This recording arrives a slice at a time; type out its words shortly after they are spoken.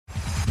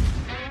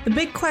The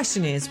big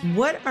question is,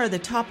 what are the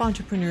top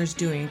entrepreneurs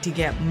doing to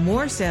get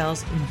more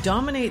sales,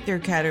 dominate their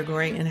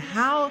category, and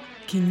how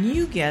can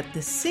you get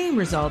the same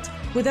results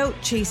without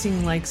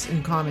chasing likes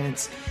and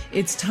comments?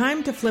 It's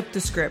time to flip the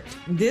script.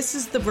 This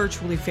is the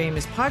Virtually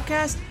Famous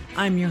podcast.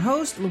 I'm your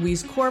host,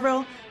 Louise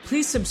Corbell.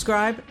 Please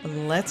subscribe.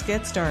 Let's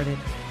get started.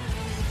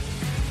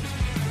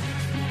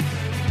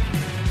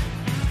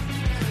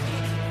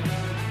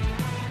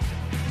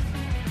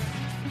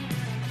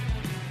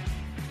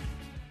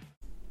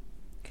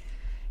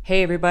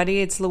 Hey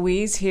everybody, it's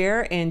Louise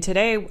here, and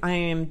today I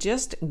am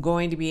just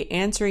going to be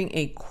answering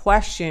a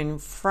question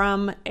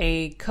from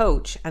a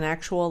coach, an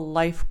actual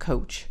life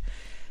coach.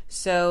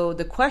 So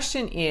the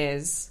question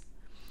is,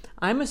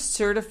 I'm a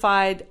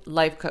certified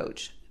life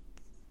coach.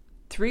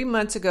 3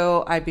 months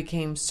ago, I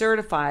became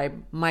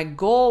certified. My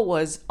goal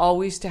was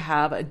always to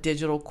have a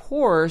digital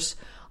course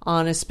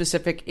on a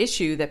specific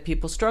issue that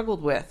people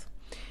struggled with.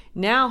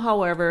 Now,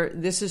 however,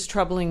 this is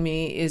troubling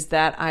me is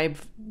that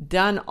I've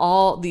done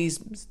all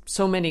these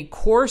so many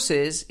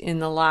courses in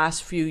the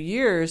last few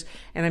years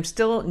and I'm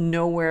still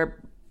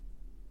nowhere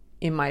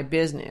in my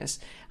business.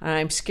 And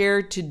I'm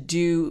scared to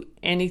do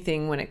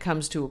anything when it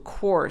comes to a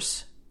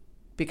course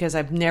because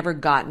I've never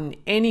gotten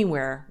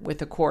anywhere with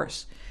a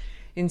course.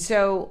 And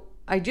so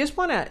I just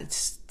want to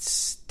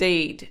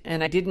state,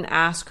 and I didn't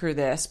ask her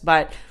this,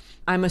 but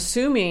I'm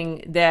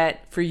assuming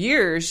that for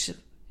years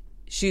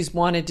she's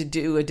wanted to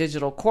do a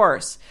digital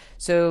course.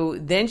 So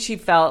then she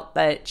felt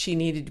that she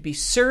needed to be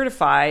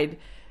certified,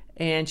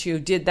 and she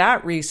did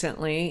that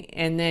recently.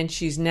 And then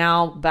she's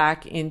now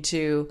back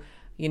into,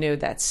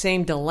 that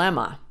same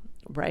dilemma,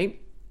 right?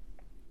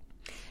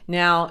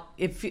 Now,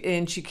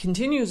 and she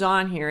continues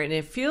on here, and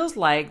it feels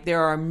like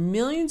there are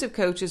millions of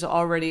coaches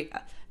already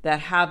that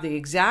have the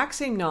exact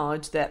same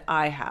knowledge that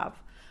I have.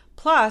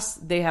 Plus,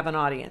 they have an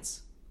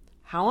audience.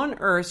 How on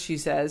earth, she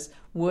says,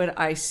 would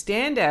I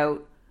stand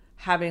out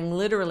having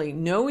literally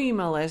no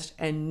email list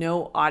and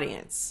no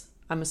audience?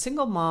 I'm a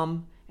single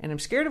mom and I'm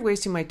scared of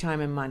wasting my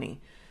time and money.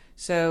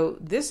 So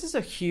this is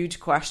a huge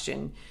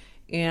question.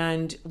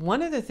 And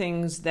one of the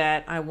things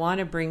that I want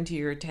to bring to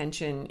your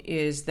attention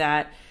is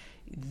that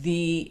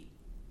the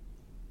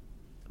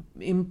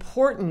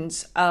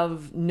importance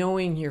of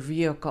knowing your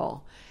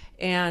vehicle.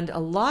 And a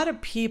lot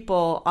of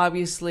people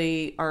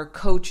obviously are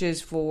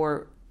coaches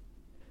for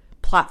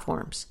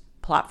platforms.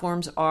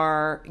 Platforms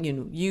are,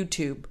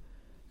 YouTube,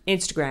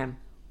 Instagram,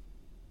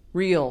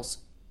 Reels,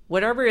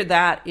 whatever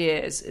that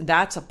is,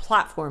 that's a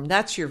platform.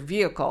 That's your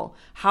vehicle.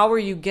 How are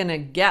you going to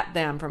get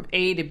them from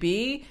A to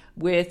B?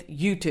 With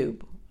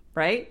YouTube,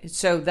 right?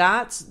 So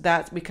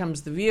that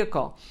becomes the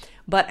vehicle.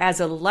 But as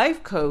a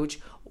life coach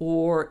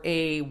or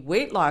a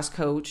weight loss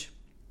coach,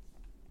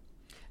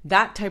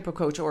 that type of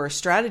coach, or a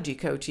strategy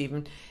coach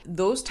even,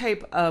 those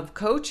type of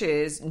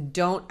coaches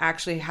don't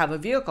actually have a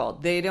vehicle.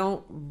 They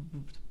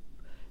don't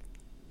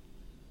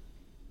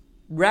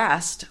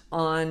rest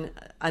on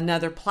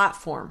another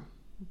platform,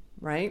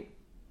 right?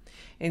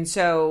 And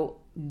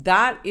so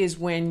that is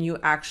when you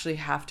actually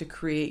have to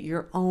create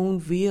your own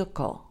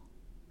vehicle.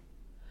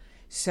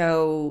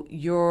 So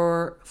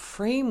your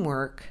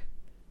framework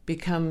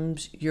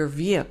becomes your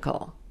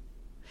vehicle.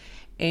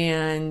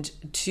 And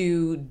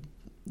to,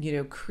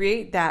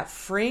 create that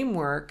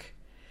framework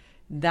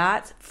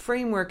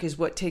is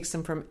what takes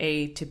them from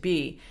A to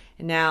B.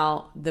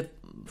 Now,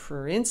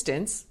 for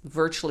instance,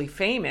 Virtually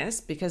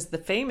Famous, because the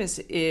famous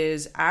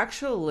is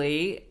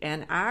actually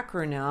an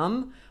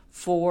acronym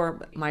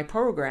for my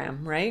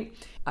program, right?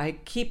 I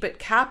keep it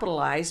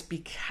capitalized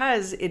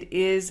because it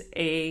is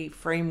a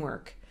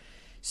framework.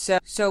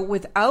 So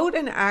without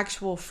an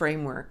actual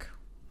framework,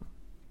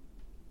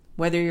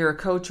 whether you're a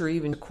coach or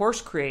even a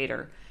course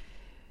creator,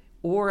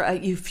 or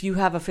if you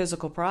have a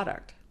physical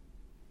product,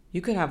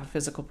 you could have a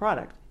physical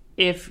product.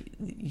 If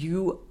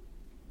you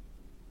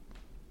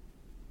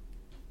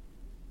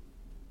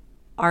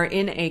are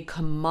in a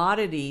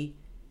commodity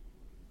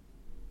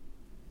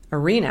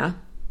arena,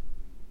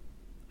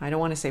 I don't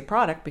want to say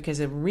product because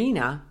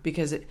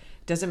it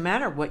doesn't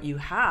matter what you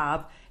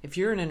have. If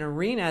you're in an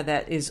arena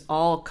that is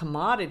all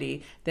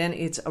commodity, then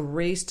it's a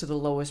race to the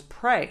lowest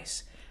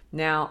price.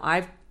 Now,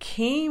 I've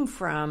came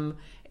from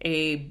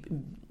the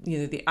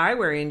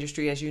eyewear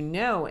industry, as you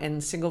know,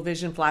 and single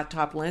vision flat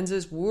top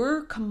lenses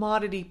were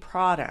commodity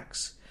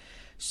products.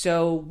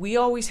 So we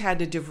always had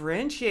to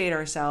differentiate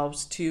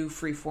ourselves to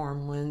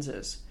freeform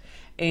lenses.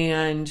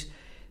 And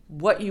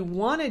what you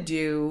want to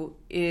do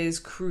is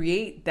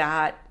create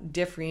that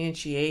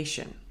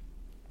differentiation.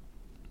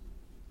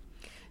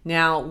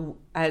 Now,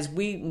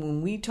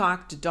 when we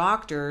talked to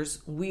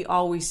doctors, we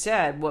always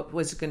said what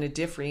was going to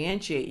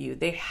differentiate you.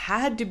 They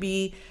had to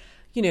be,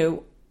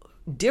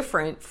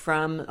 different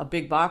from a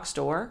big box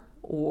store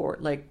or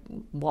like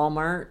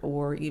Walmart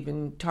or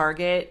even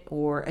Target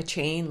or a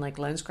chain like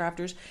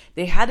LensCrafters.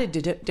 They had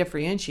to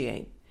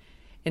differentiate.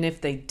 And if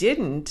they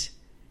didn't,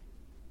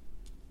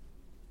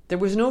 there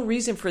was no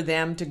reason for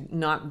them to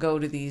not go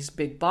to these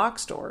big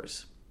box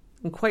stores.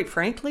 And quite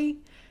frankly,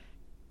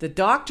 the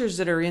doctors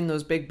that are in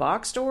those big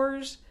box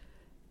stores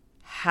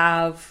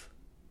have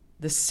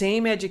the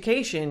same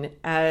education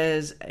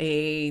as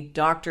a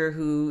doctor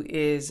who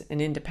is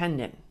an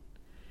independent.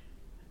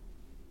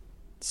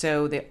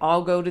 So they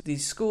all go to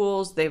these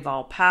schools, they've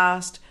all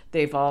passed,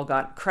 they've all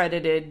got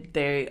credited,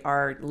 they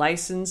are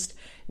licensed.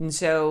 And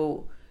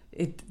so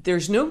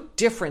there's no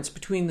difference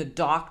between the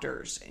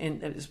doctors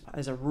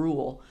as a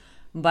rule.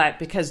 But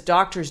because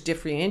doctors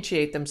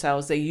differentiate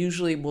themselves, they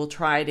usually will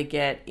try to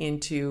get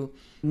into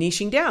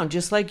niching down,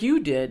 just like you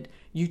did.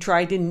 You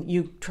tried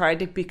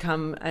to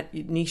become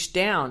niche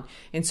down.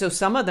 And so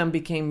some of them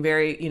became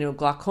very,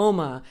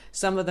 glaucoma.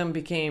 Some of them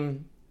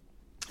became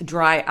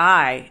dry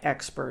eye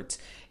experts.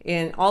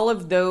 And all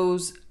of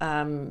those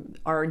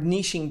are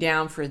niching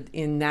down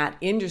in that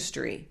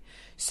industry.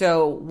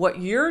 So what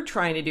you're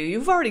trying to do,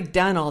 you've already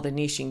done all the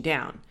niching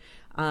down.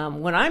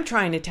 What I'm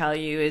trying to tell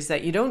you is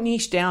that you don't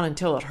niche down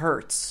until it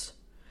hurts,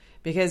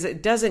 because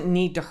it doesn't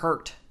need to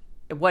hurt.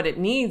 What it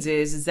needs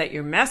is that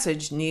your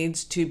message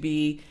needs to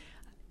be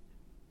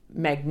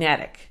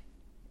magnetic.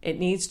 It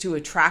needs to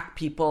attract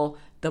people,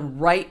 the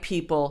right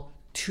people,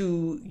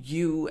 to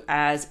you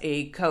as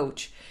a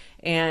coach.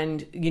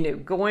 And,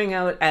 going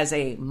out as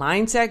a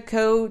mindset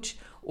coach,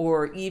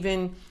 or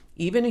even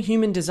a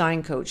human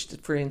design coach,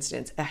 for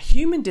instance, a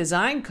human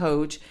design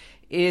coach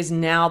is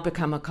now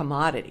become a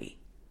commodity.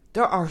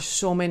 There are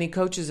so many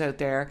coaches out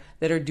there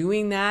that are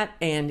doing that,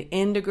 and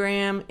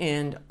Enneagram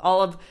and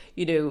all of,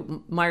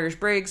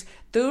 Myers-Briggs,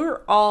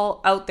 they're all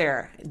out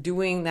there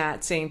doing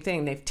that same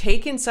thing. They've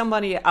taken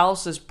somebody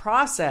else's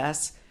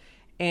process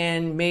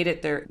and made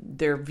it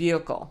their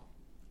vehicle.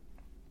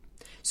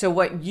 So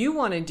what you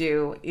want to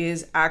do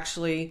is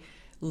actually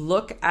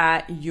look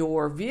at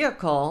your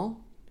vehicle,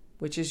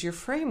 which is your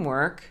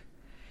framework,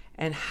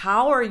 and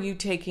how are you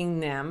taking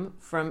them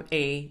from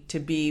A to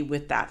B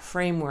with that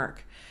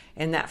framework.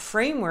 And that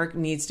framework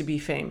needs to be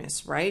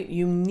famous, right?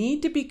 You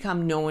need to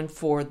become known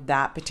for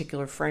that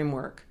particular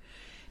framework.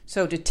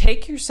 So to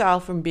take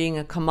yourself from being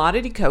a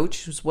commodity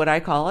coach, is what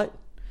I call it,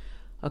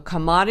 a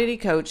commodity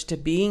coach, to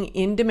being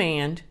in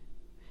demand,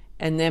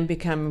 and then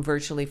become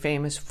virtually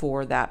famous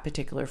for that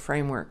particular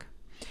framework.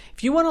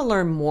 If you want to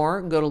learn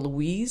more, go to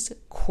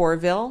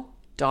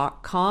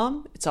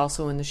louisecorville.com. It's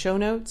also in the show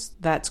notes.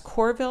 That's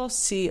Corville,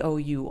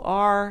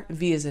 C-O-U-R,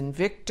 V as in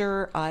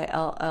Victor,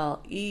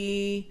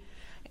 I-L-L-E.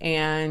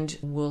 And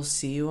we'll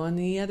see you on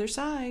the other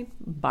side.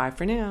 Bye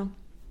for now.